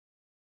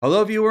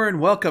Hello, viewer,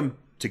 and welcome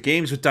to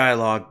Games with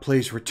Dialogue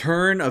plays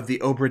Return of the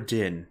Obra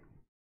Dinn.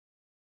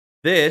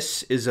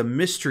 This is a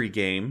mystery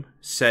game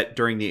set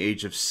during the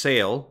Age of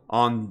Sail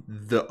on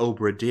the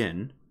Obra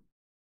Dinn,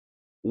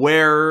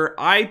 where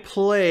I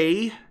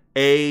play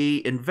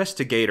a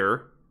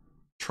investigator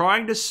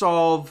trying to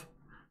solve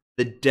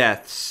the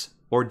deaths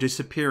or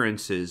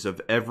disappearances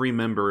of every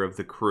member of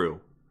the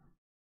crew.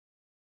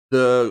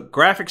 The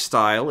graphic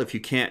style, if you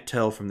can't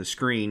tell from the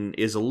screen,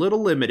 is a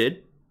little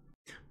limited.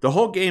 The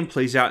whole game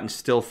plays out in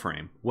still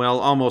frame. Well,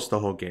 almost the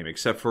whole game,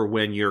 except for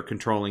when you're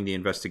controlling the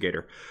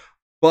investigator.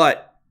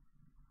 But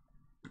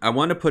I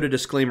want to put a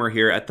disclaimer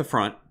here at the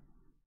front.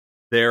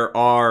 There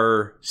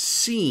are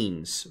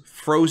scenes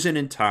frozen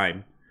in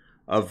time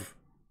of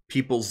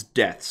people's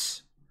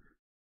deaths.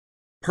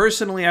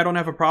 Personally, I don't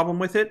have a problem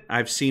with it.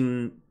 I've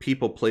seen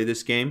people play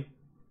this game,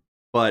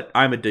 but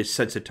I'm a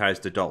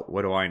desensitized adult.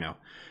 What do I know?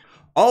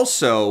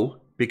 Also,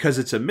 because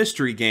it's a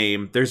mystery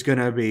game, there's going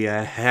to be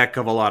a heck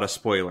of a lot of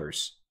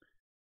spoilers.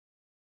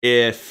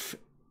 If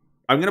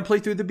I'm going to play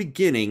through the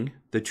beginning,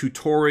 the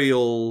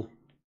tutorial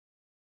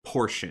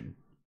portion,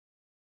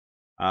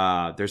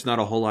 there's not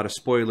a whole lot of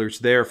spoilers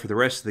there for the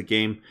rest of the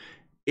game.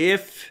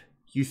 If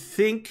you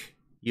think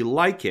you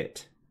like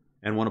it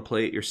and want to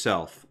play it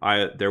yourself,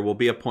 there will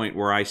be a point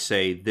where I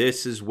say,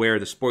 this is where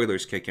the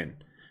spoilers kick in.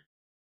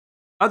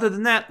 Other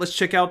than that, let's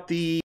check out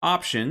the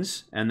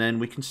options, and then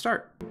we can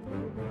start.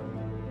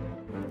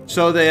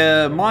 So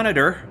the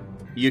monitor,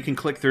 you can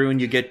click through and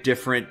you get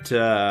different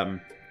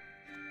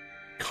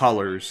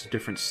colors,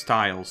 different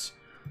styles.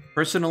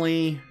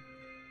 Personally,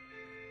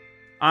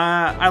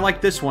 I like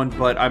this one,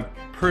 but I'm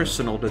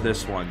personal to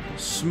this one.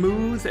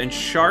 Smooth and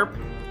sharp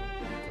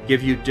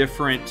give you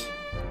different...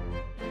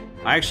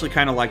 I actually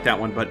kind of like that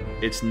one, but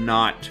it's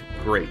not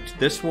great.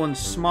 This one's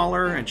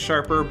smaller and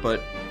sharper,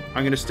 but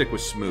I'm going to stick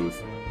with smooth.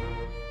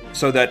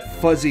 So that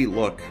fuzzy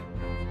look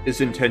is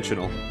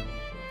intentional.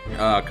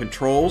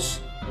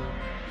 Controls,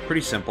 pretty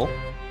simple.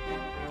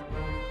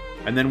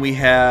 And then we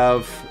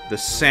have the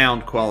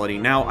sound quality.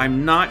 Now,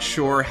 I'm not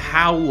sure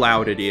how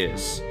loud it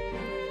is.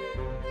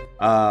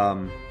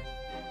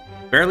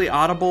 Barely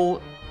audible.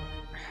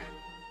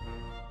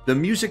 The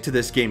music to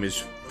this game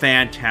is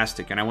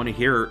fantastic, and I want to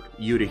hear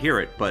you to hear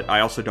it, but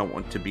I also don't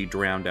want to be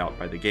drowned out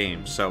by the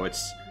game. So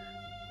it's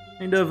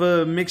kind of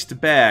a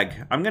mixed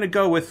bag. I'm going to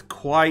go with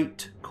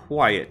quite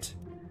quiet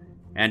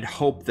and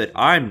hope that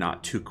I'm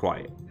not too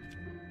quiet.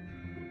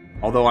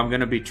 Although I'm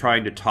going to be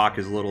trying to talk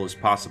as little as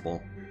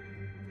possible.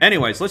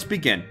 Anyways, let's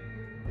begin.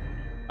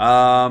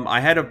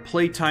 I had a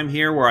playtime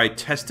here where I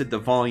tested the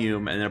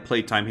volume, and then a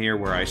playtime here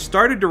where I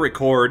started to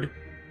record,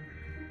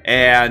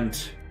 and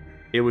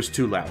it was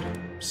too loud.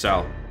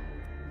 So,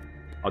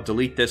 I'll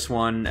delete this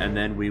one, and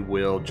then we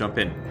will jump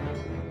in.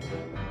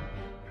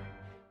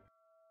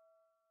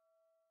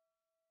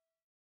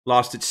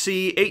 Lost at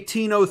Sea,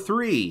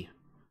 1803.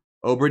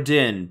 Obra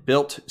Dinn,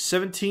 built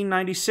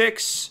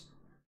 1796.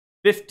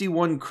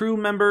 51 crew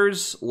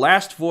members,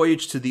 last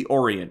voyage to the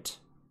Orient.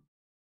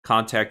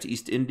 Contact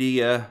East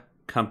India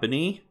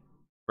Company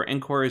for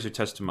inquiries or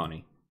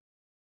testimony.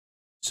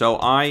 So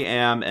I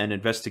am an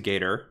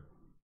investigator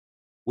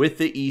with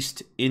the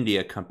East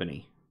India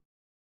Company.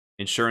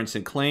 Insurance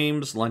and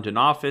claims, London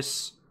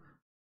office.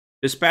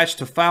 Dispatch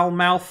to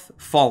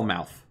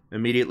Falmouth.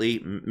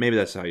 Immediately, maybe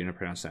that's how you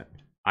pronounce that.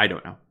 I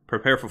don't know.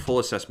 Prepare for full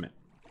assessment.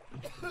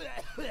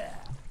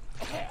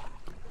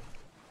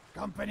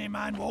 Company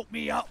man woke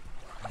me up.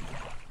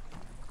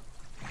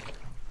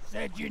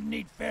 Said you'd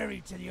need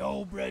ferry to the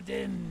Obra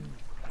Dinn.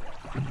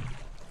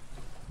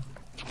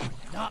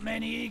 Not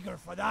many eager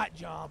for that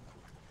job.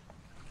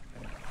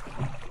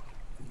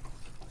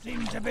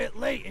 Seems a bit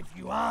late if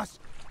you ask.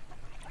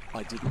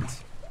 I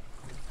didn't.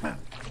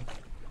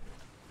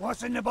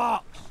 What's in the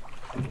box?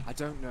 I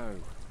don't know.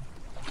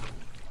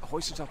 I'll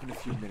hoist it up in a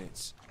few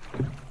minutes.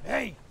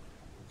 Hey!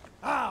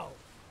 How?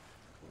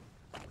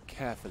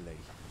 Carefully.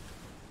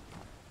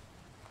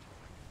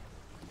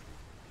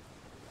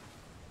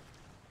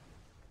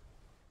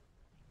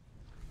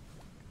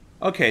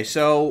 Okay,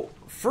 so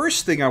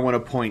first thing I want to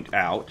point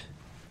out,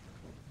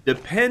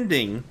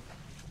 depending,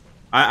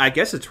 I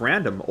guess it's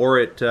random or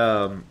it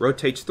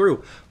rotates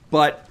through,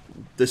 but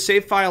the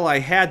save file I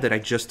had that I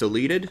just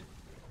deleted,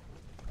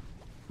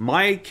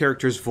 my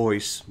character's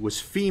voice was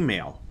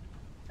female,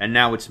 and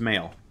now it's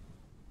male.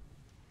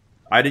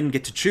 I didn't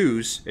get to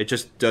choose, it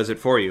just does it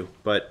for you,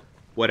 but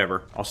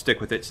whatever, I'll stick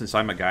with it since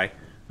I'm a guy.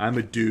 I'm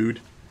a dude.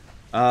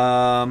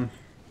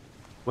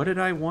 What did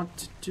I want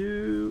to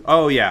do?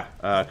 Oh, yeah.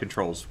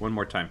 Controls. One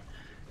more time.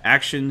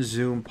 Action,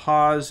 zoom,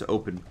 pause,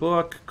 open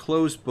book,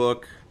 close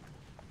book,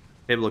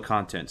 table of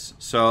contents.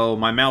 So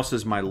my mouse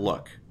is my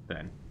look,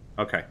 then.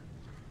 Okay.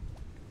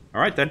 All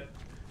right, then.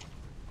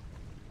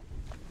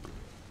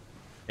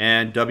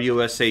 And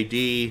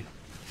WSAD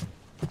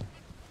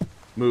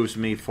moves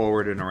me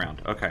forward and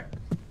around. Okay.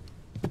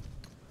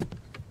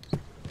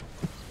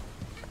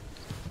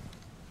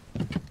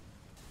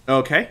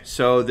 Okay,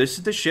 so this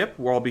is the ship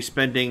where I'll be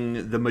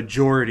spending the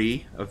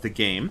majority of the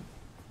game.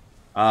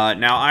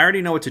 Now, I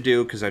already know what to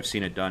do because I've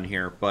seen it done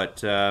here,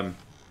 but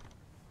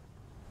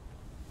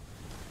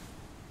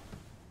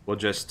we'll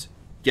just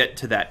get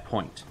to that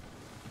point,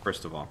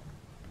 first of all.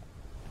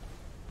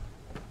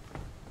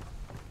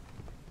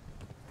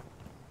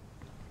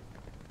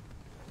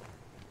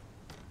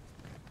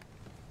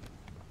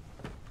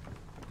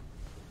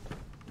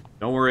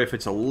 Don't worry if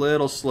it's a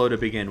little slow to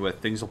begin with.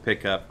 Things will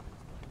pick up.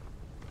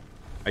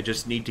 I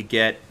just need to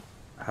get...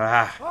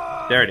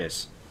 there it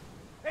is.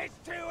 It's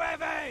too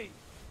heavy!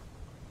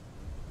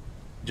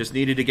 Just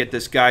needed to get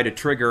this guy to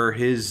trigger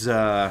his...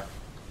 How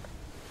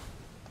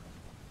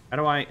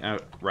do I... Oh,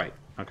 right.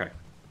 Okay.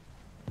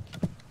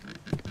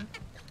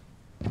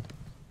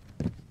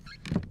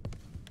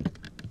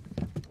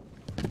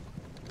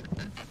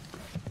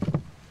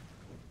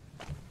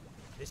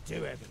 It's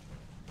too heavy.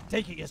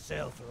 Take it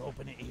yourself or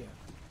open it here.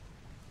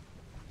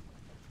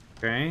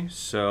 Okay,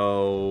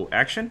 so...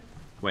 Action?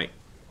 Wait.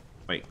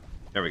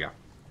 There we go.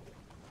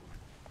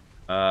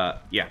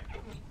 Yeah.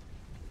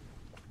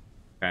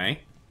 Okay.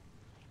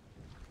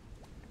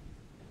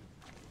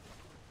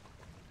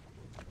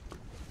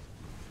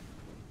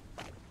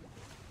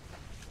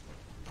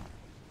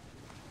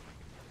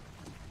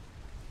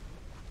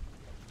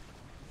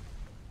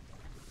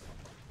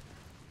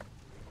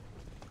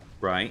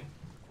 Right.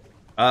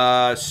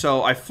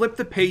 So I flipped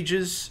the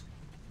pages.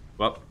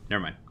 Well,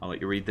 never mind. I'll let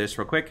you read this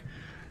real quick.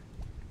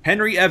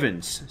 Henry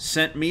Evans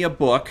sent me a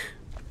book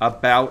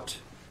about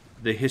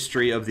the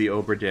history of the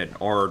Obra Dinn,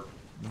 or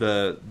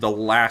the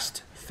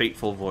last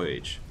fateful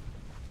voyage.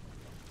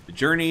 The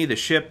journey, the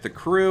ship, the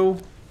crew.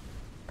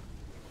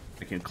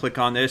 I can click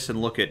on this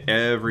and look at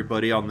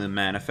everybody on the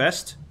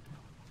manifest.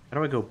 How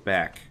do I go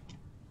back?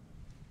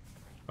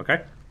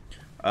 Okay.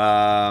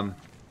 The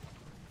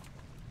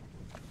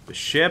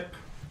ship.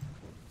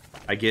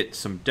 I get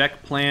some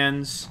deck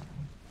plans.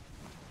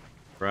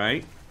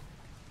 Right.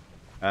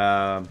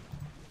 The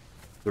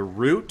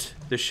route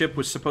the ship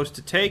was supposed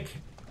to take.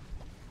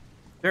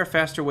 Is there a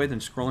faster way than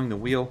scrolling the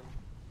wheel?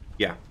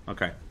 Yeah,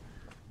 okay.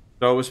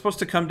 So it was supposed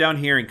to come down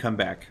here and come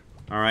back.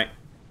 Alright.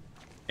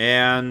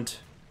 And...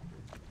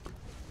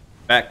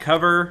 back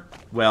cover.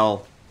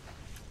 Well,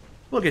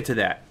 we'll get to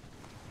that.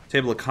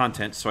 Table of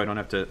contents, so I don't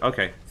have to...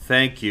 Okay,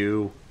 thank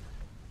you.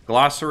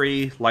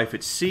 Glossary, life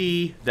at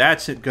sea.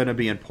 That's going to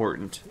be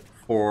important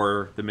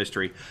for the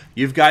mystery.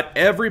 You've got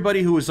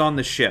everybody who was on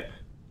the ship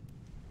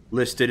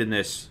listed in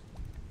this.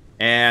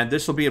 And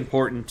this will be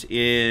important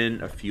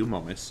in a few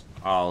moments.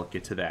 I'll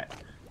get to that.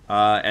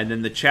 And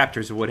then the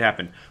chapters of what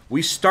happened.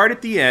 We start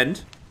at the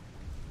end.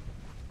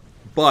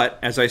 But,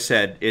 as I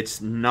said, it's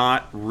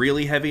not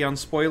really heavy on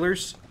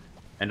spoilers.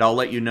 And I'll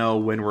let you know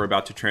when we're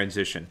about to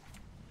transition.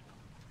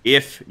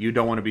 If you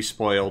don't want to be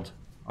spoiled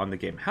on the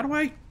game. How do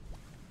I...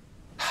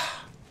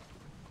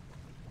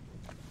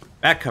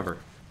 Back cover.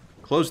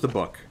 Close the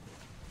book.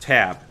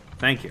 Tab.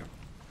 Thank you.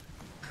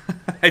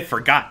 I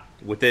forgot.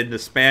 Within the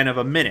span of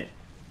a minute.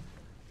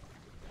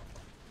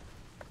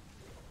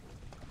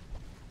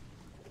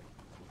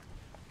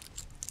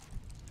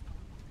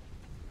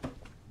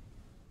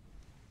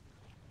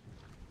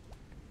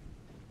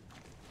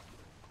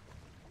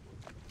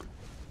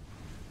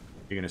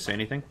 You gonna say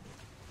anything?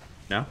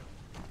 No?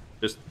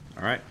 Just,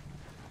 alright.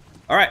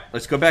 Alright,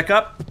 let's go back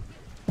up.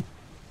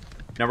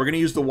 Now we're gonna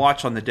use the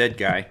watch on the dead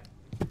guy.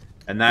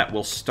 And that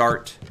will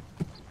start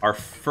our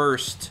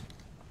first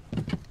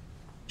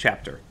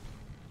chapter.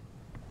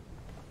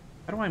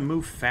 How do I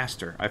move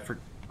faster? I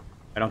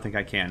don't think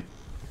I can.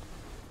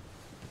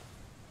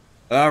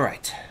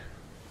 Alright.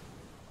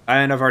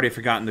 And I've already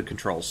forgotten the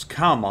controls.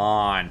 Come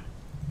on.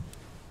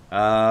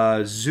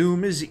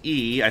 Zoom is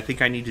E. I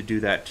think I need to do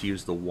that to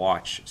use the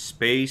watch.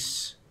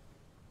 Space.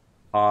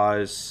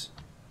 Pause.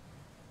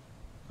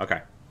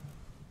 Okay.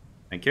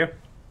 Thank you.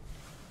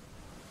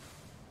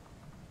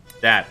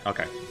 That.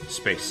 Okay.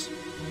 Space.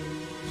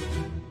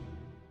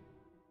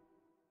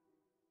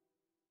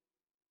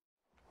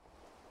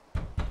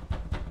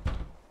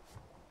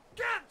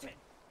 Captain!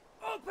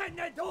 Open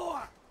the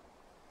door!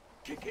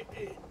 Kick it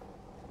in.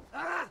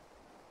 Ah!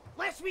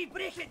 Lest we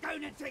break it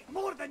down and take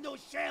more than those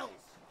shells!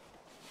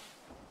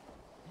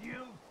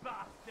 You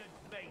bastards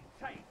may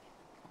take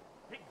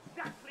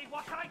exactly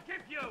what I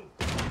give you!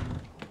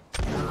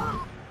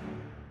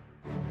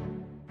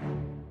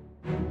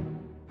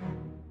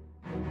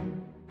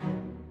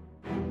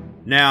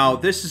 Now,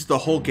 this is the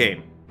whole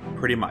game,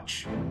 pretty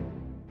much.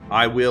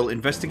 I will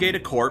investigate a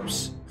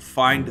corpse,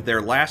 find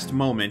their last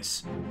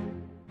moments,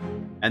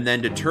 and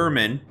then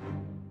determine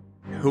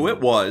who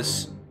it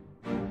was,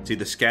 see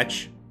the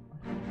sketch,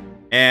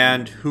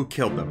 and who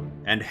killed them,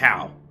 and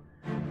how.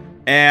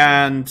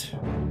 And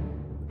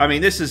I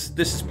mean, this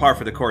is par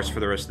for the course for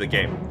the rest of the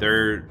game.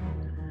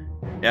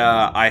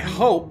 I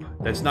hope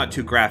that's not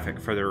too graphic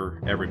for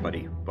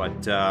everybody,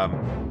 but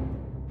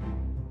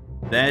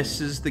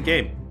this is the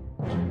game.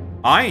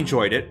 I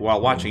enjoyed it while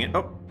watching it.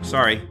 Oh,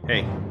 sorry.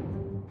 Hey,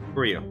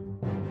 who are you?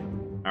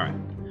 All right.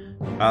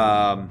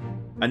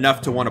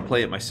 Enough to want to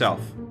play it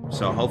myself.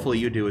 So hopefully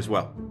you do as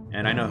well.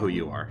 And I know who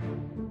you are.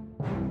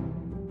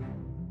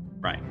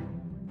 Right.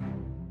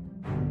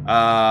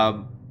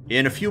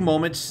 In a few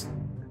moments,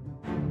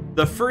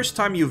 the first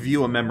time you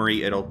view a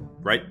memory,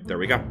 right, there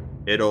we go.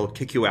 It'll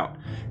kick you out.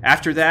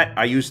 After that,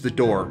 I used the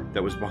door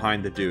that was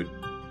behind the dude.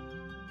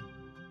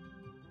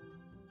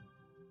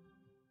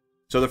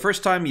 So the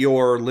first time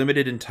you're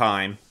limited in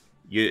time,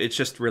 it's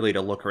just really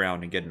to look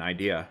around and get an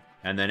idea.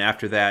 And then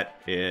after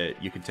that,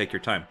 you can take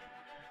your time.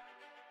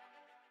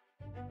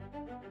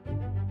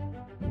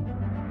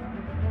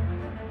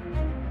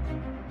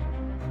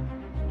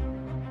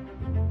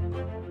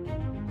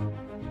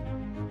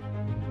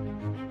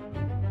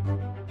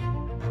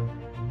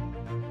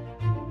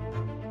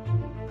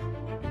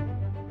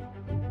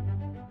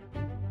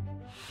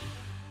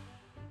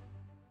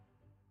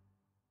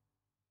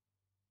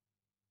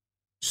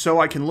 So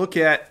I can look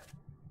at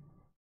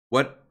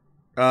what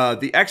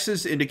the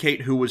X's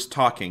indicate who was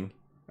talking.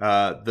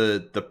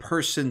 The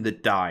person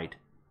that died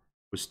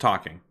was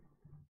talking.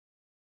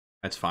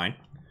 That's fine.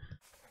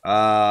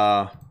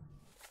 The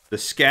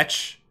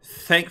sketch,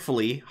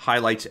 thankfully,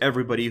 highlights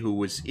everybody who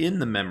was in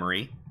the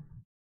memory.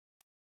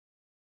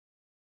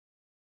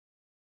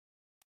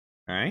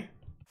 Alright,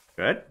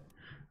 good.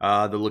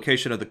 The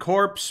location of the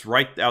corpse,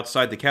 right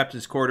outside the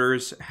captain's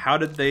quarters. How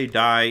did they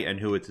die, and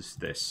who is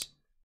this?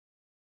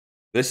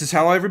 This is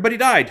how everybody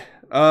died.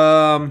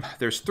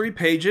 There's 3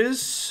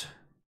 pages.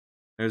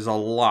 There's a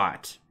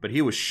lot. But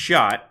he was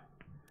shot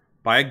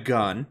by a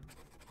gun.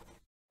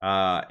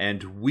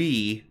 And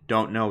we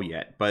don't know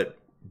yet. But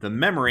the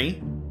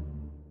memory...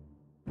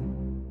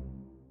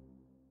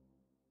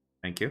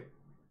 Thank you.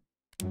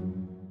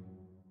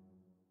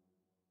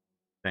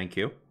 Thank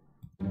you.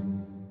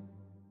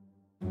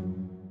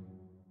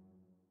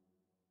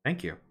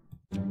 Thank you.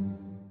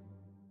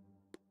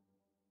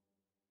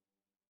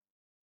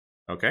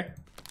 Okay.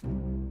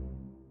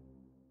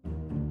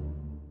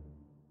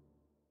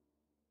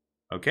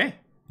 Okay.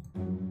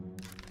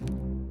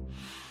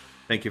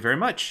 Thank you very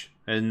much.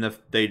 And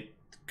the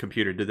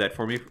computer did that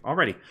for me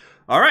already.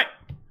 All right.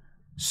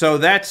 So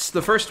that's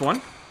the first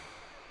one.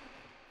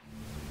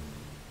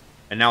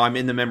 And now I'm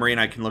in the memory and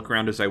I can look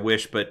around as I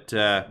wish, but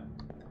I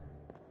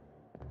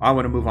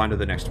want to move on to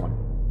the next one.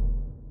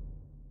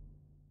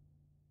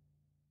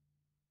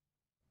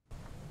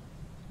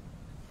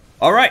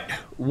 All right.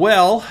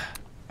 Well,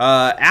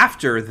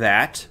 after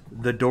that,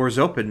 the door's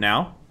open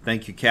now.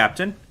 Thank you,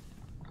 Captain.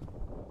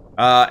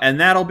 And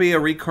that'll be a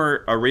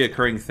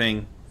reoccurring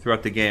thing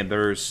throughout the game.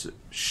 There's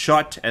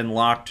shut and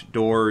locked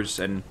doors,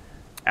 and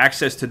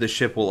access to the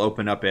ship will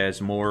open up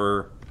as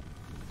more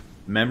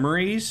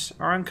memories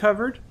are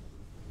uncovered,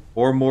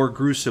 or more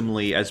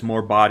gruesomely as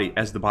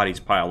the bodies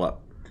pile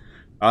up.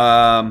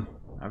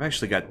 I've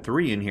actually got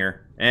 3 in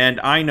here, and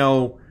I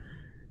know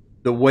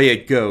the way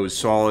it goes,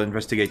 so I'll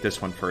investigate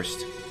this one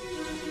first.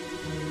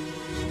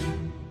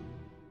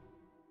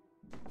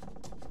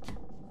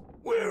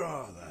 Where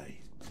are they?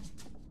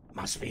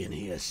 Must be in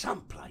here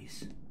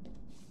someplace.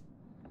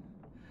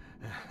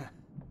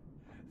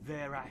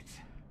 They're at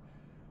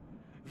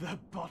the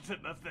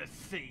bottom of the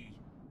sea.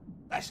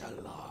 That's a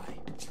lie.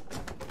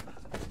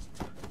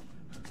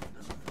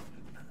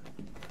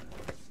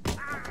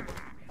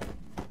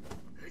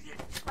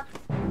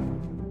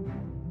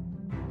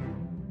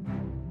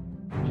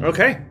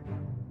 Okay.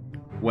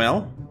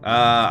 Well,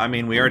 I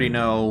mean, we already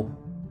know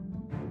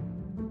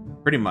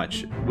pretty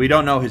much. We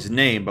don't know his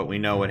name, but we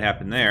know what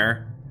happened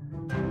there.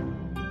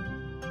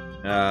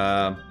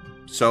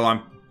 So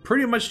I'm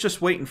pretty much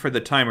just waiting for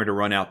the timer to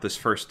run out this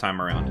first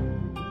time around.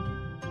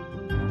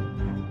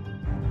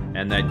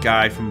 And that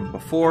guy from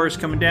before is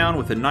coming down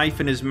with a knife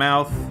in his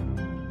mouth.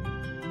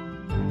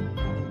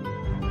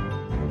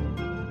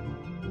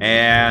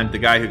 And the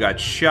guy who got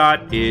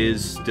shot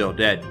is still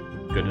dead.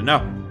 Good to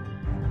know.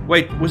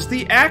 Wait, was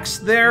the axe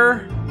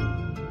there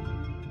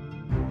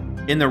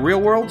in the real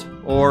world?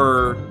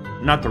 Or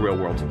not the real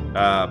world?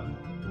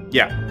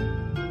 Yeah.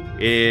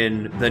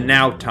 In the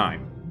now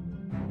time.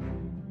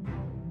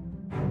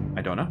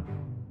 I don't know.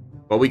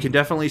 But we can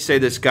definitely say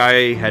this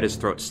guy had his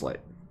throat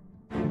slit.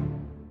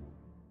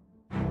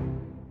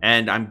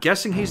 And I'm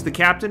guessing he's the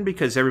captain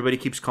because everybody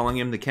keeps calling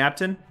him the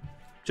captain.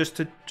 Just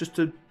to,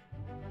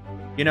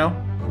 you know,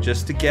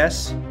 just to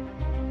guess.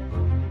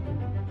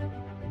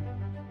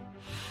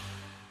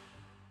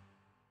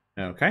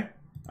 Okay.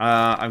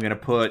 I'm going to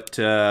put,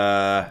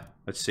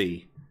 let's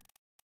see.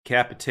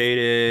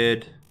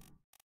 Decapitated.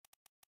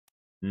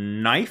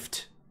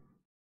 Knifed.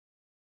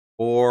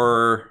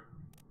 Or...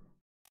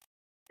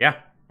 yeah,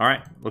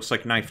 alright. Looks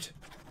like knifed.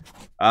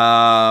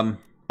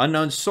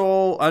 Unknown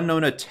soul,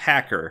 unknown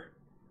attacker.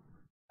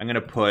 I'm going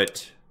to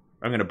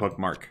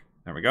bookmark.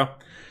 There we go.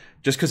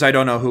 Just because I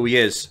don't know who he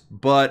is.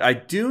 But I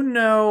do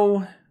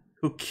know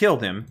who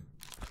killed him.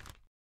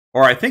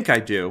 Or I think I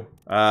do.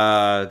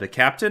 The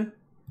captain?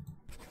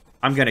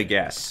 I'm going to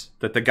guess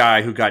that the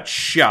guy who got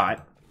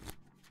shot...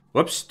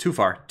 whoops, too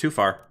far, too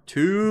far,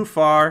 too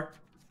far.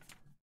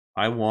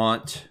 I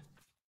want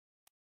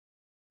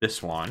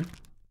this one.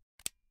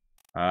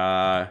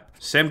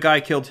 Same guy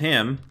killed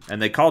him,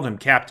 and they called him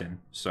captain,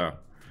 so...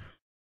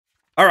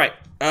 alright,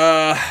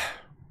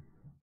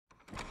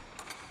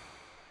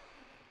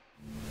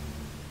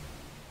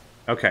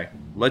 Okay,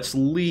 let's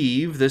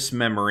leave this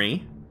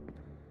memory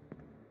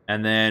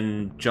and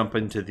then jump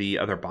into the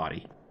other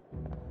body.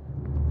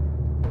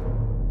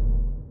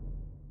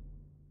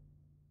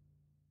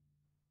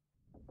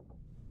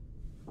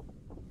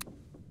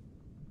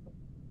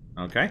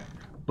 Okay,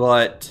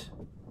 but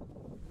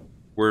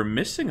we're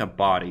missing a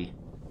body.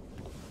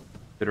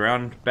 Is it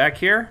around back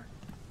here?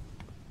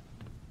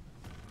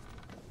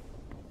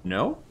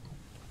 No?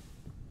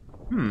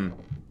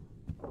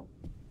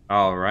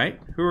 Alright,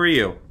 who are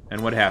you?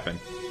 And what happened?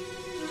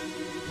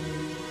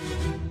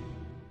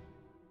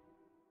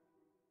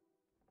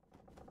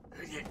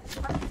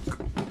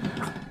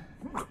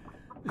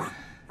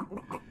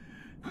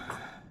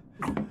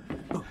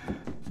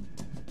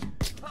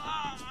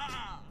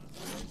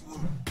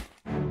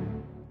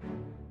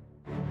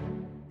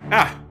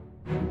 Ah!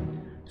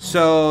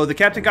 So, the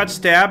captain got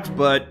stabbed,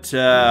 but,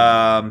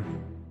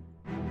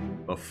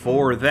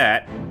 before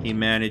that, he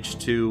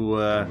managed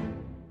to,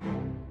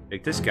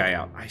 take this guy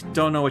out. I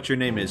don't know what your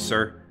name is,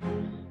 sir.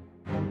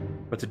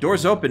 But the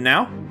door's open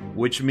now,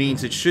 which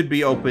means it should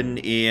be open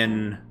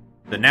in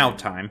the now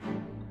time.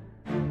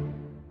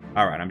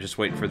 Alright, I'm just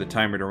waiting for the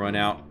timer to run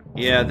out.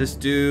 Yeah, this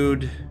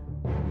dude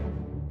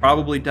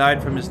probably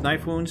died from his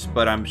knife wounds,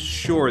 but I'm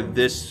sure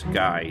this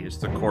guy is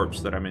the corpse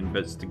that I'm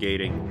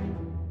investigating.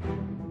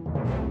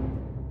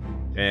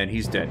 And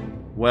he's dead.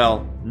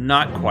 Well,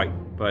 not quite,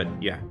 but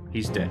yeah,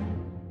 he's dead.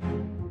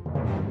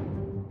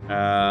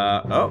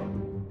 Oh.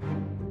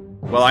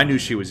 Well, I knew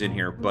she was in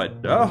here, but...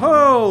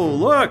 Oh,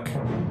 look!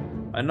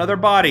 Another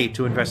body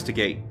to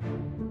investigate.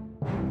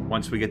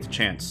 Once we get the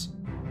chance.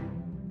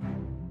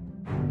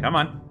 Come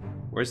on.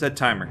 Where's that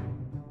timer?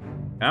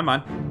 Come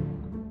on.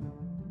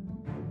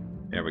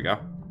 There we go.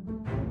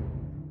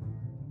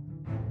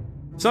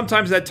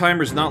 Sometimes that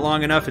timer's not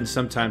long enough, and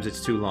sometimes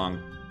it's too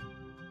long.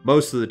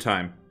 Most of the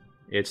time,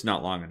 it's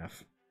not long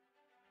enough.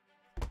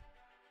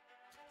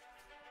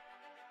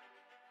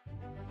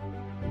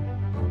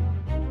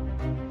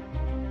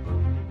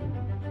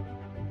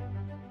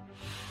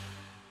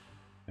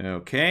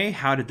 Okay,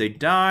 how did they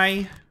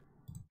die?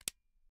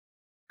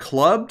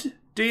 Clubbed,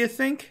 do you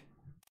think?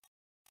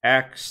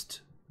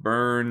 Axed,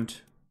 burned,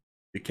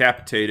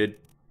 decapitated,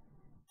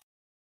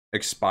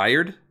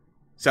 expired?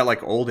 Is that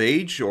like old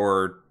age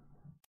or...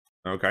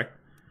 Okay.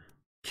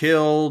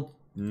 Killed,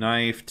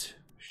 knifed,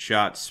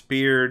 shot,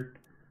 speared,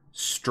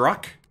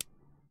 struck?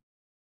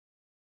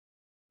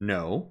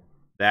 No.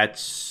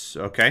 That's...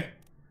 okay.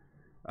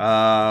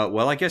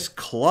 Well, I guess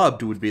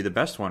clubbed would be the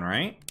best one,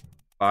 right?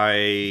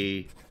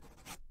 By...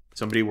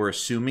 somebody we're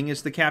assuming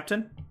is the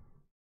captain?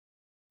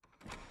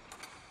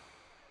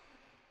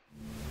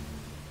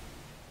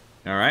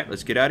 Alright,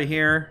 let's get out of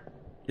here.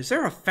 Is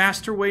there a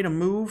faster way to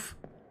move?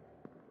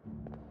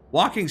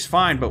 Walking's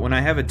fine, but when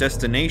I have a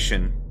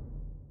destination,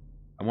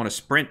 I want to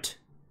sprint.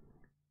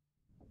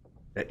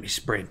 Let me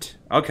sprint.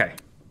 Okay,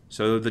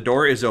 so the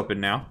door is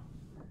open now.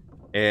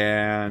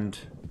 And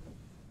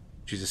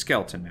she's a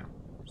skeleton now.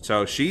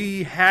 So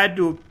she had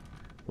to...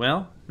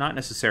 well, not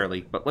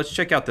necessarily, but let's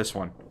check out this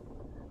one.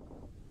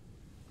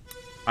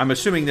 I'm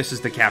assuming this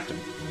is the captain.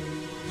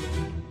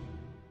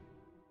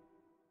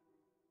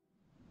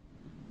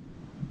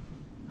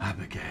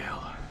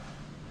 Abigail,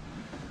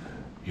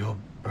 your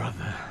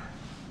brother,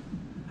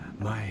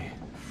 my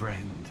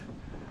friend,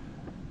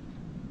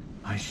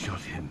 I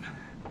shot him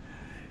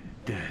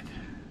dead.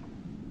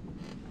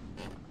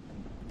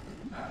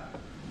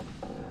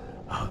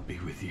 I'll be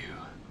with you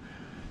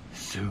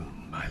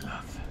soon, my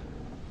love.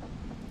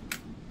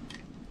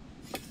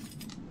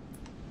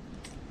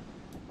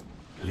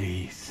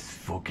 Please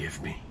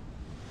forgive me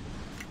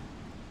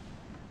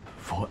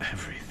for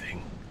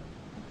everything.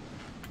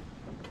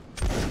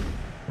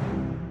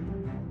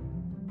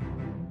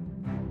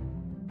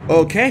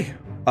 Okay.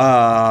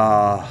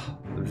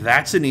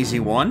 That's an easy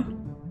one.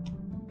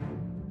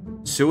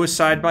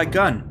 Suicide by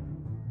gun.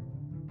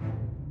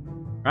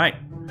 Right.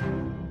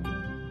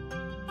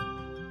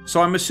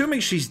 So I'm assuming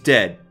she's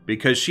dead,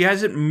 because she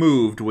hasn't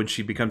moved when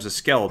she becomes a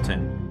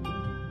skeleton.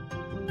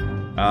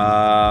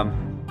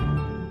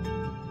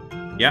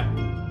 Yeah.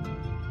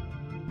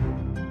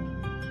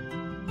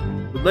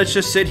 Let's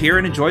just sit here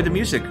and enjoy the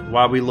music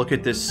while we look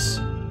at this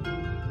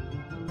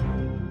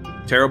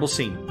terrible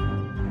scene.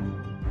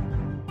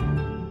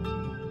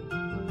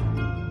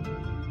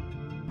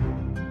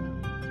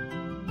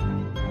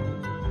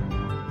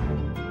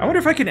 I wonder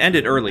if I can end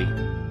it early.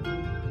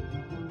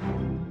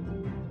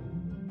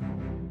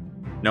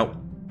 Nope.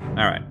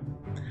 Alright.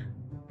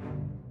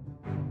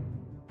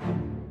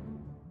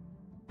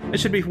 This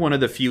should be one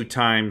of the few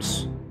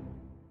times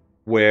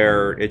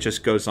where it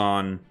just goes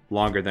on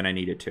longer than I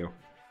need it to.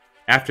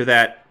 After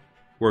that,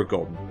 we're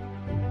golden.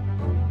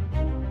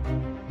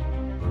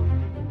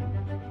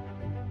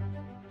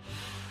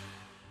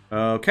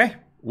 Okay.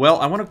 Well,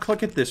 I want to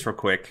click at this real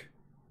quick.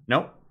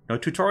 Nope. No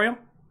tutorial?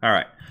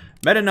 Alright.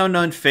 Met an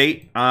unknown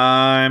fate.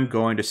 I'm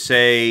going to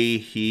say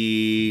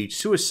he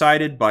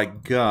suicided by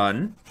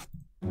gun.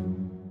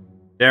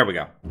 There we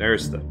go.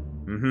 There's the...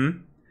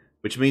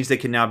 Which means they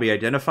can now be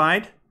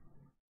identified.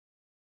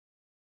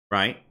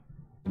 Right.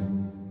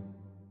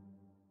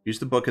 Use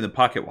the book and the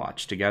pocket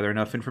watch to gather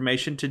enough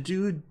information to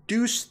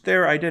deduce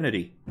their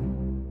identity.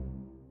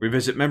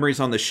 Revisit memories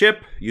on the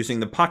ship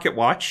using the pocket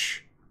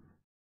watch.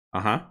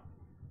 Uh-huh.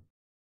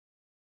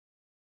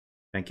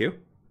 Thank you.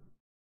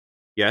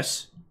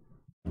 Yes.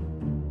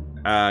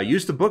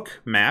 Use the book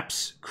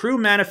maps, crew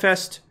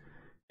manifest,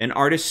 and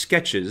artist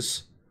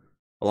sketches,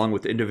 along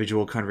with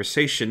individual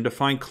conversation, to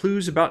find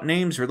clues about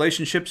names,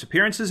 relationships,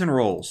 appearances, and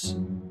roles.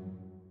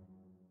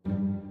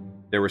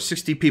 There were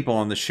 60 people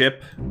on the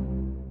ship.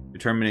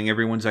 Determining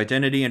everyone's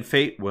identity and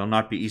fate will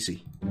not be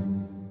easy.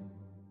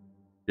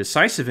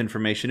 Decisive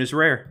information is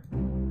rare.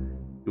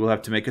 You will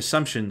have to make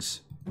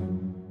assumptions.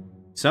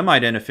 Some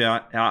identities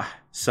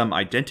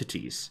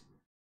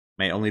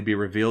may only be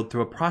revealed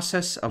through a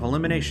process of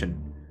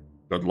elimination.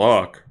 Good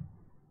luck.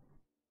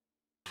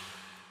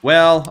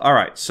 Well,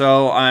 alright,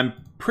 so I'm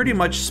pretty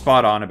much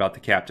spot on about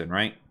the captain,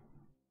 right?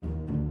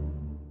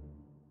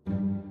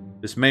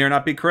 This may or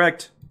not be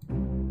correct.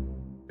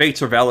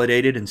 Fates are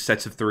validated in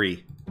sets of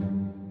 3.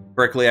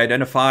 Correctly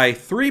identify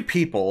 3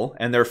 people,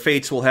 and their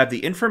fates will have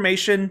the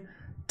information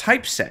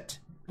typeset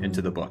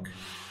into the book.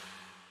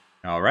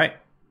 Alright.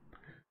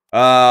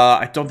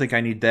 I don't think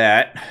I need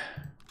that.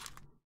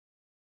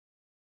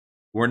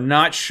 We're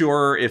not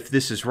sure if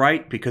this is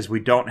right because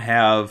we don't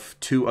have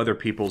 2 other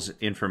people's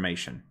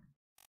information.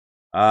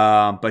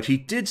 But he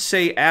did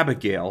say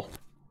Abigail,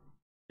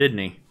 didn't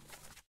he?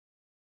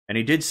 And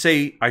he did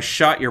say, I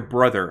shot your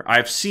brother.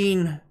 I've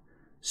seen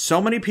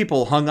so many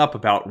people hung up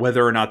about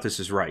whether or not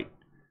this is right.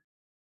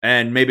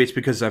 And maybe it's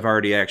because I've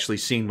already actually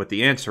seen what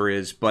the answer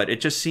is, but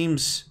it just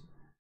seems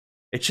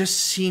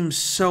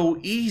so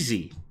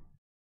easy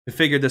to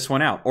figure this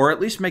one out, or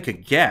at least make a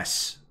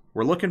guess.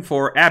 We're looking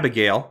for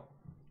Abigail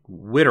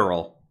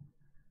Witterell.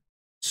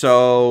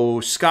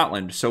 So,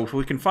 Scotland. So if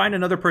we can find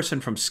another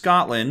person from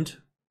Scotland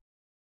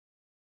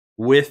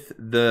with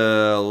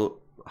the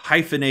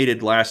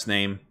hyphenated last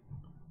name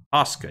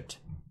Oscott.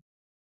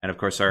 And of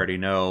course I already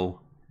know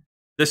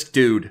this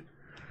dude.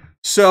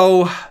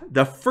 So,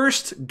 the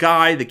first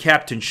guy the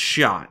captain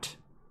shot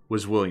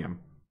was William.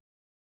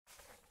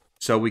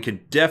 So we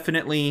can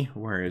definitely...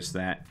 Where is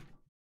that?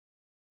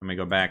 Let me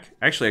go back.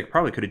 Actually, I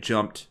probably could have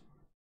jumped.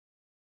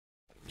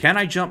 Can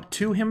I jump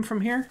to him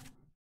from here?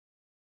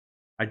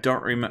 I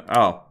don't remember...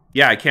 Oh,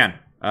 yeah, I can.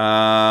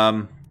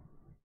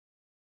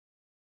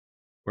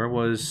 Where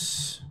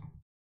was...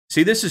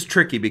 See, this is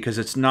tricky because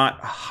it's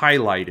not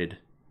highlighted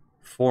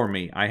for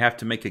me. I have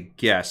to make a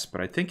guess,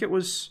 but I think it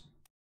was...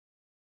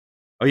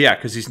 Oh, yeah,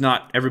 because he's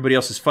not... Everybody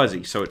else is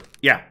fuzzy. So,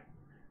 yeah.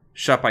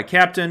 Shot by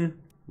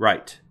captain.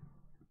 Right.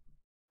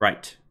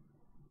 Right.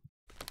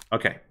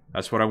 Okay.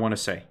 That's what I want to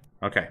say.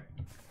 Okay.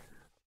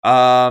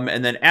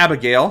 And then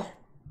Abigail,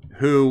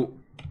 who...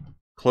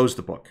 Closed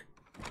the book.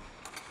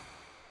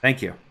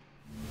 Thank you.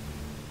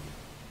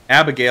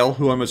 Abigail,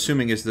 who I'm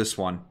assuming is this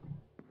one.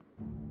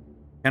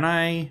 Can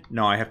I...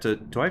 No, I have to...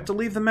 Do I have to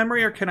leave the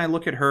memory, or can I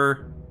look at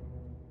her?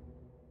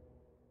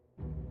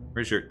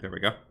 Where's your... There we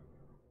go.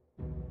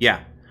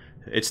 Yeah.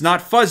 It's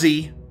not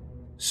fuzzy,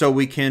 so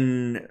we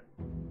can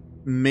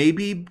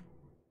maybe...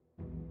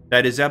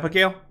 That is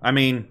Abigail? I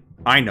mean,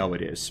 I know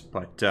it is,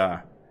 but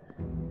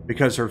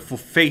because her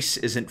face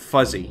isn't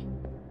fuzzy,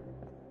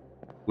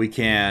 we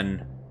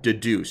can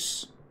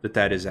deduce that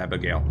that is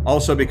Abigail.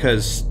 Also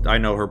because I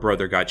know her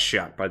brother got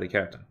shot by the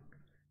captain.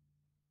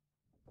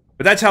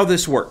 But that's how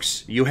this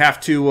works. You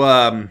have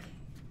to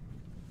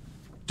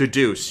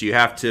deduce. You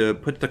have to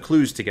put the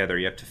clues together.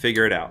 You have to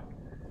figure it out.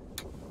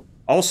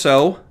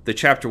 Also, the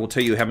chapter will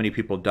tell you how many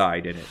people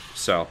died in it,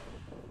 so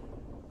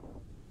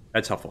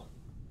that's helpful.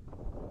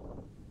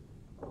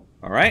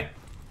 Alright.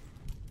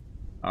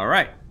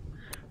 Alright.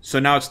 So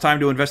now it's time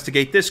to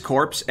investigate this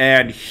corpse,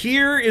 and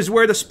here is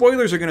where the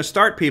spoilers are going to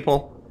start,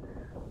 people.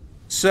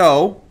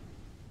 So,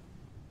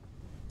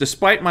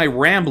 despite my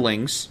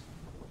ramblings,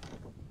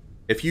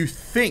 if you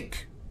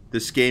think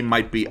this game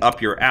might be up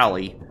your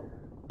alley,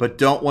 but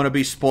don't want to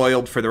be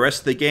spoiled for the rest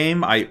of the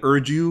game, I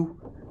urge you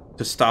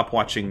to stop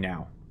watching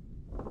now.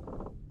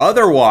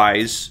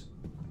 Otherwise,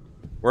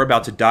 we're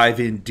about to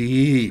dive in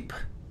deep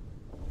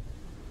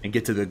and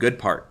get to the good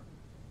part.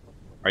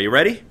 Are you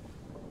ready?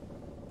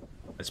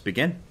 Let's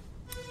begin.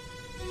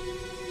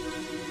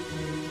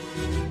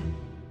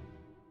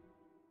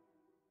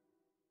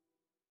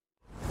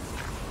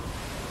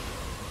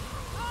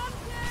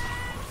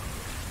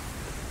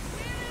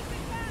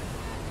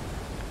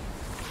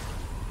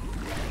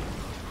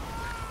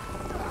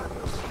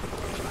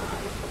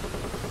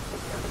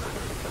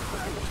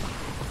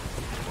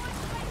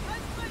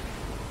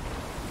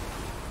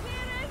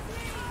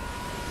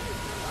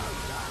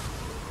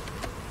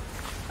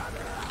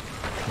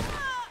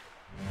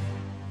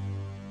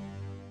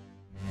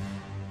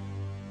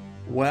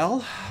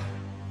 Well,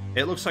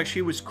 it looks like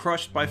she was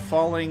crushed by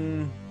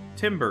falling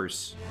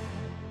timbers.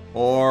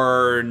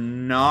 Or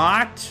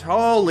not?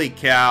 Holy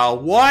cow,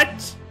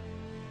 what?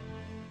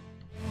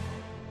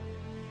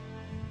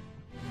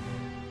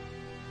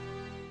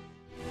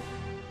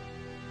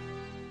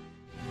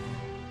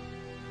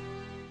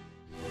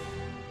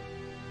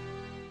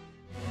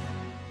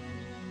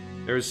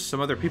 There's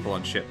some other people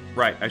on ship.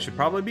 Right, I should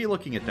probably be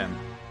looking at them.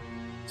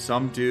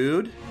 Some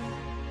dude.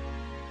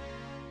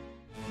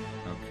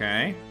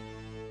 Okay.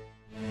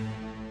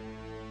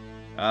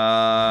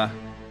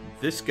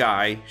 This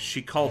guy,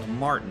 she called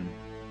Martin.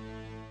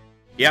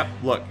 Yep,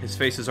 look, his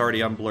face is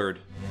already unblurred.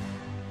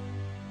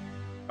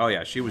 Oh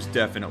yeah, she was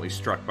definitely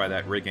struck by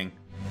that rigging.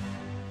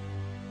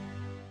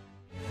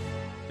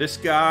 This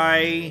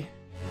guy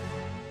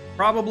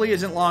probably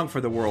isn't long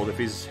for the world if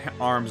his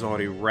arm's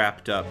already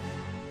wrapped up.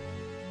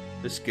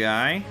 This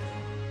guy.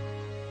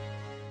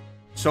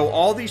 So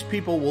all these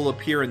people will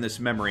appear in this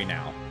memory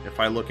now. If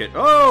I look at...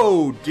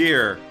 Oh,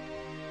 dear.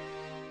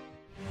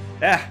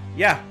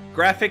 Yeah,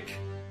 graphic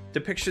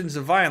depictions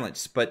of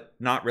violence, but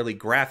not really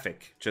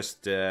graphic.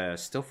 Just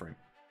still frame.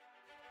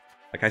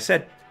 Like I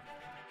said.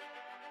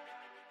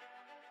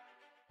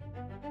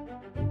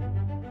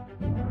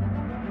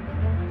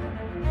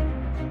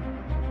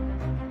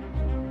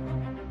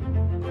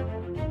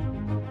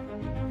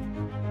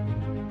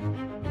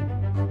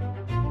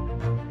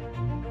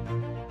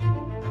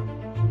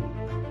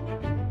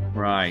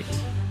 Right.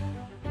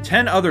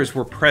 10 others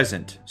were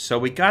present. So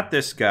we got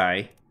this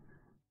guy.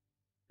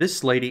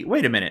 This lady.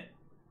 Wait a minute.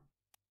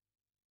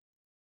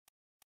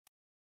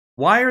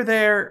 Why are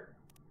there...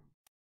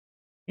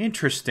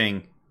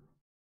 Interesting.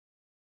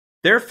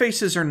 Their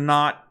faces are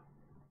not...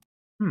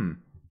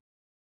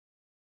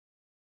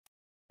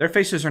 Their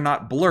faces are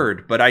not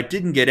blurred, but I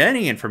didn't get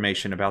any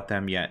information about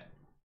them yet.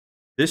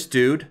 This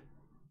dude.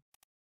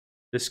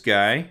 This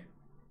guy.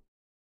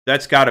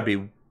 That's gotta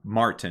be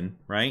Martin,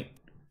 right?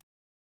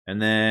 And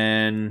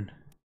then...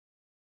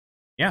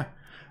 Yeah.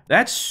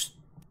 That's...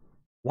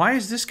 Why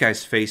is this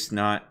guy's face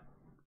not...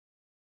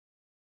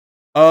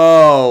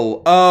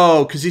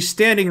 Oh, because he's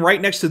standing right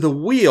next to the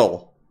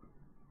wheel.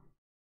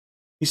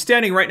 He's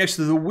standing right next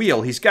to the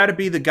wheel. He's got to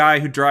be the guy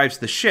who drives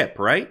the ship,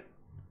 right?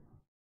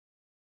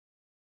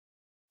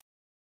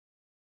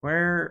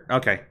 Where?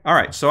 Okay. All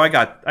right. So I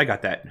got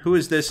that. Who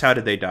is this? How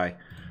did they die?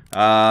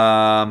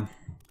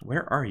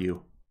 Where are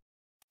you?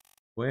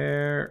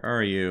 Where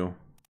are you?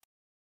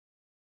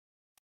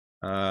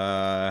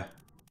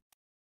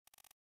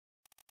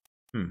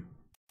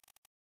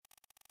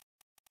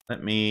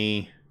 Let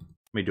me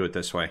do it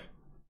this way.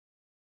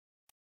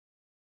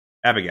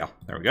 Abigail.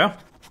 There we go.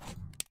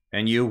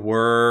 And you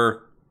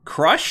were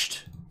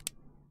crushed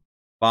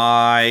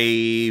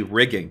by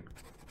rigging.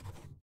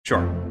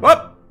 Sure.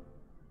 Whoop!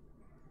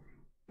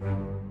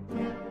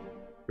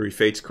 3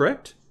 fates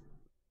correct?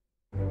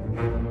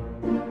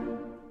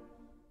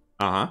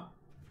 Uh-huh.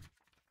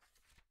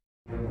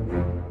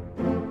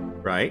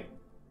 Right.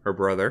 Her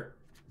brother.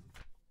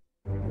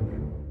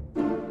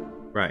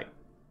 Right.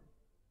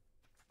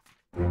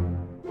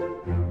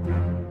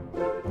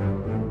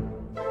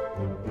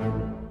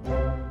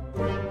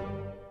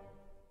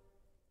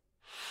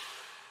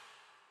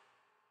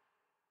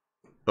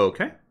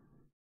 Okay.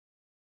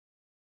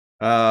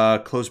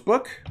 Close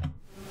book.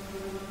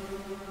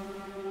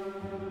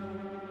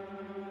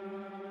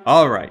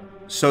 All right.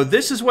 So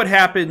this is what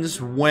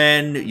happens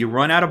when you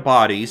run out of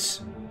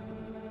bodies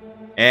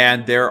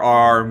and there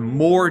are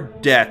more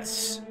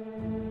deaths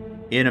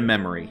in a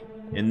memory.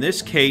 In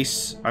this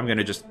case, I'm going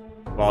to just...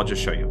 Well, I'll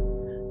just show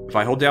you. If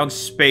I hold down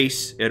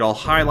space, it'll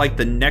highlight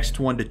the next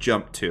one to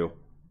jump to.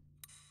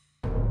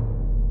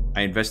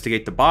 I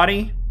investigate the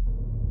body.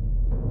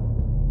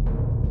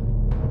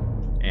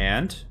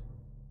 And...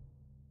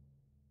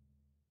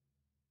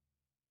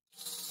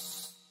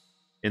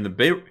 In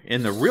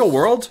the real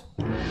world,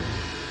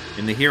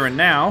 in the here and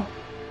now,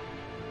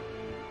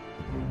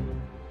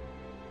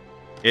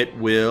 it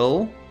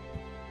will...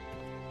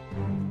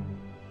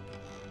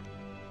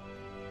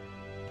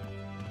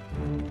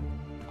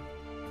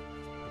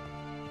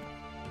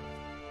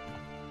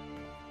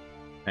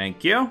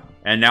 Thank you.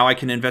 And now I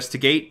can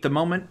investigate the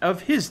moment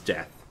of his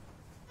death.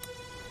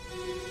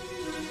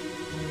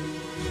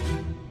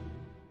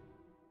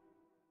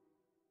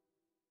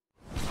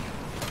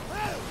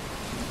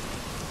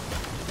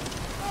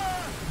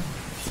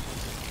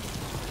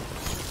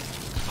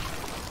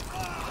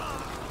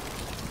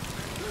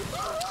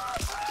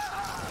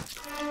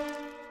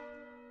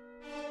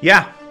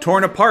 Yeah,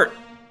 torn apart.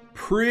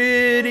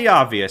 Pretty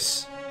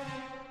obvious.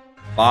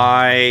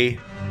 By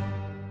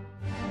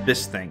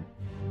this thing.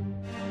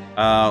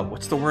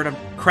 What's the word?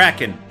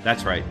 Kraken.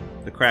 That's right.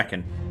 The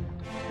Kraken.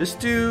 This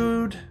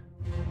dude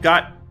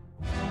got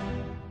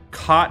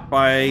caught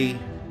by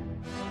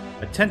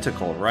a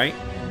tentacle, right?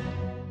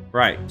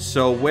 Right.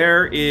 So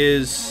where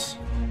is...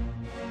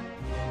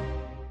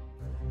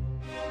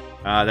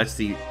 that's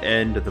the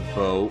end of the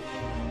boat.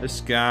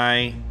 This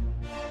guy...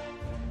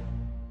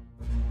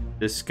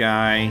 This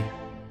guy...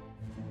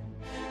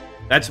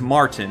 That's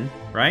Martin,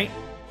 right?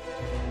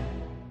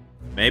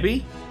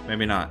 Maybe?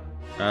 Maybe not.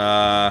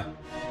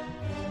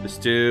 This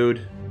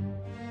dude.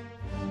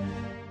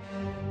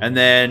 And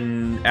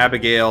then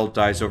Abigail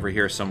dies over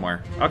here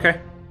somewhere. Okay.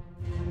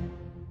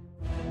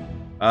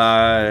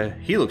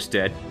 He looks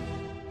dead.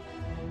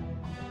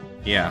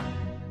 Yeah.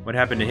 What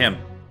happened to him?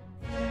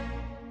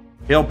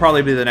 He'll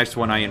probably be the next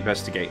one I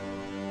investigate.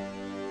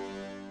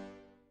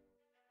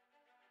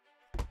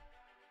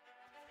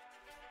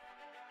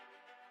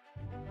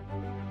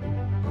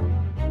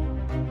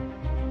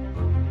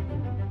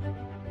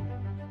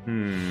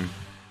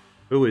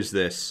 Who is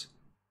this?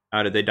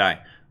 How did they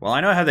die? Well,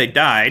 I know how they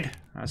died.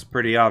 That's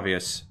pretty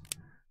obvious.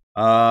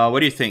 What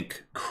do you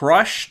think?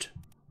 Crushed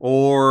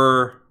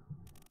or...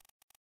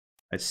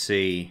 Let's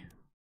see.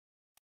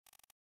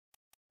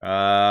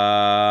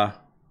 Torn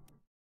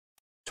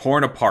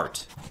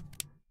apart.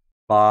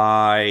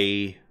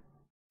 By...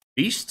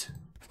 Beast?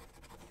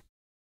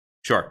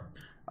 Sure.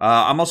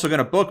 I'm also going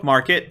to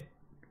bookmark it.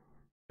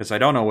 Because I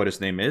don't know what his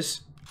name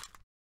is.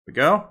 There we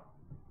go.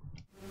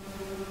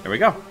 There we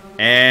go.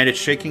 And it's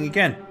shaking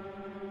again.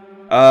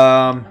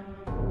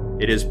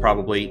 It is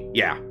probably...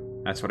 Yeah,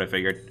 that's what I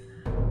figured.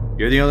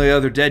 You're the only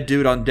other dead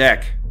dude on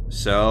deck.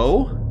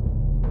 So...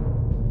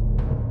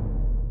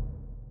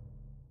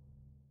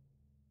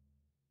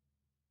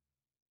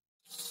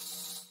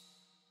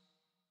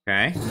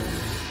 Okay.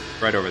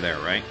 Right over there,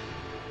 right?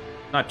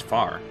 Not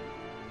far.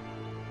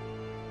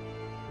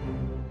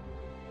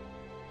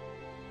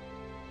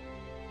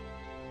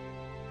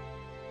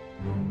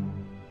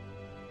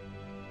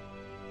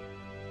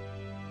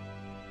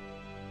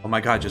 Oh my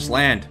god, just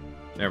land.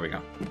 There we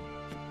go.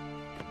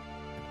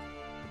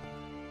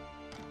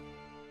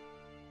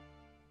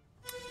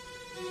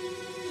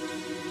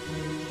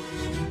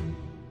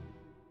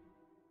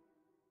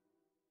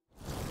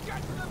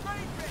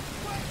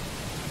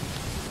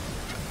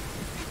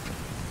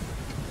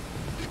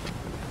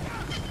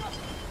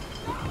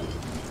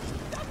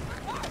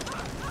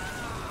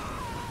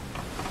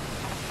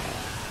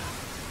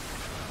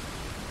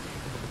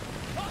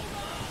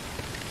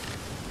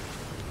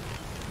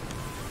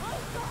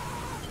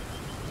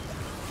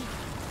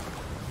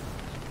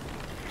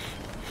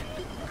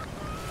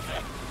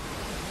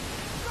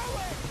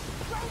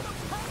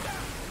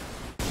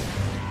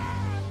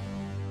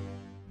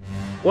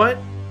 What?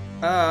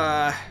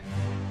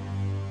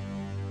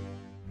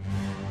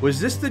 Was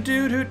this the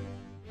dude who...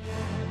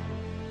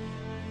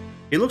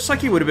 He looks like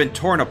he would have been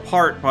torn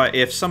apart by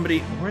if somebody...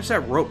 Where's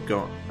that rope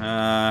going?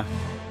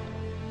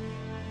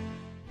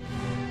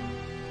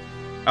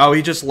 Oh,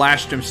 he just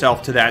lashed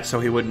himself to that so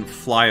he wouldn't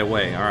fly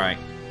away. Alright.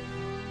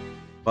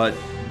 But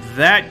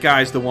that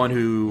guy's the one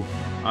who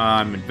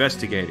I'm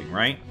investigating,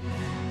 right?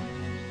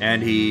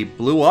 And he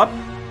blew up?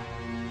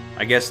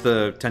 I guess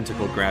the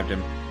tentacle grabbed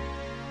him.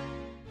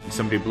 And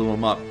somebody blew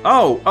him up.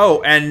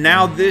 Oh, and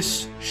now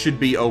this should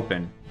be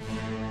open.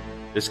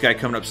 This guy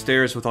coming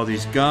upstairs with all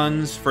these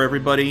guns for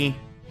everybody.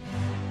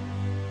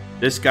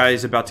 This guy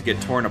is about to get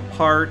torn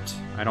apart.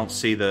 I don't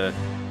see the...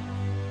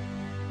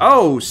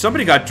 Oh,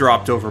 somebody got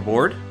dropped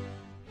overboard.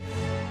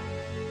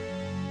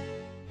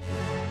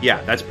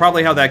 Yeah, that's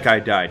probably how that guy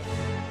died.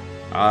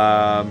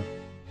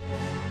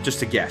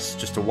 Just a guess.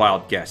 Just a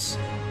wild guess.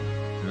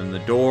 And then the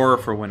door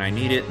for when I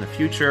need it in the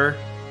future.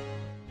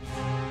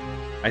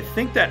 I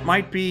think that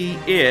might be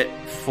it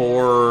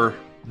for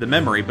the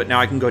memory, but now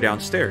I can go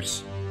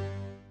downstairs.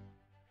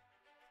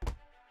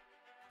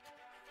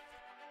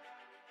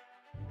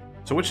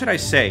 So what should I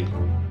say?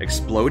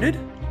 Exploded?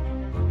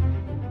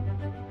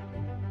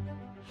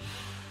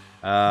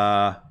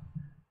 Yeah,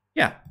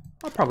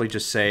 I'll probably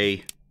just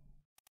say,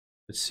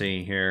 let's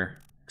see here,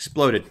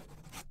 exploded.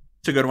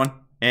 It's a good one.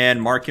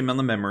 And mark him on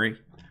the memory,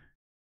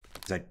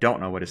 because I don't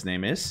know what his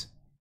name is.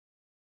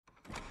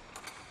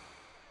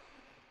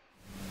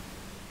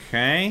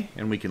 Okay,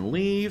 and we can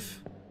leave.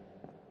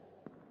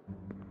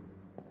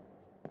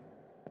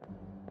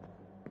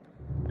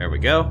 There we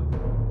go.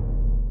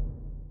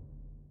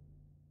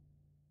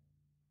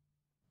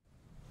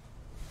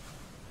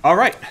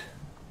 Alright.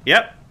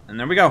 Yep, and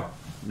there we go.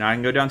 Now I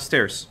can go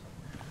downstairs.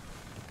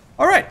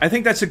 Alright, I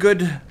think that's a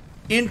good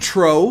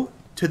intro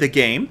to the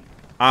game.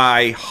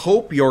 I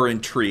hope you're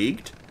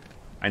intrigued.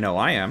 I know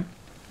I am.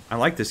 I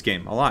like this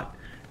game a lot.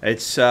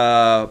 It's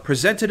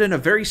presented in a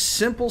very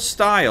simple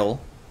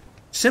style.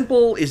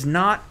 Simple is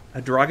not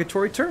a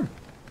derogatory term.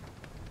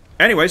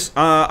 Anyways,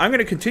 I'm going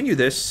to continue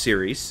this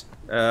series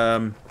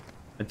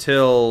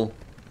until...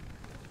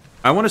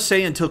 I want to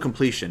say until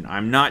completion.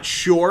 I'm not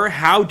sure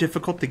how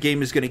difficult the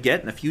game is going to get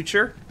in the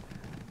future.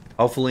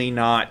 Hopefully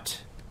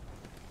not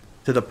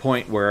to the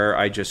point where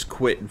I just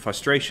quit in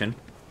frustration.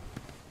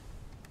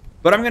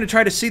 But I'm going to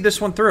try to see this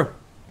one through.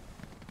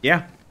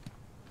 Yeah.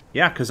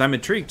 Yeah, because I'm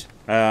intrigued.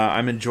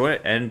 I'm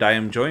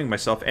enjoying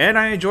myself. And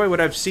I enjoy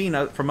what I've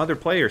seen from other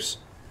players.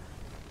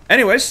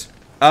 Anyways,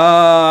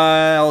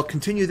 I'll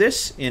continue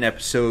this in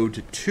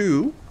episode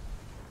 2.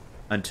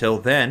 Until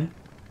then,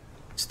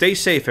 stay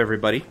safe,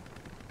 everybody.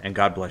 And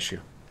God bless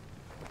you.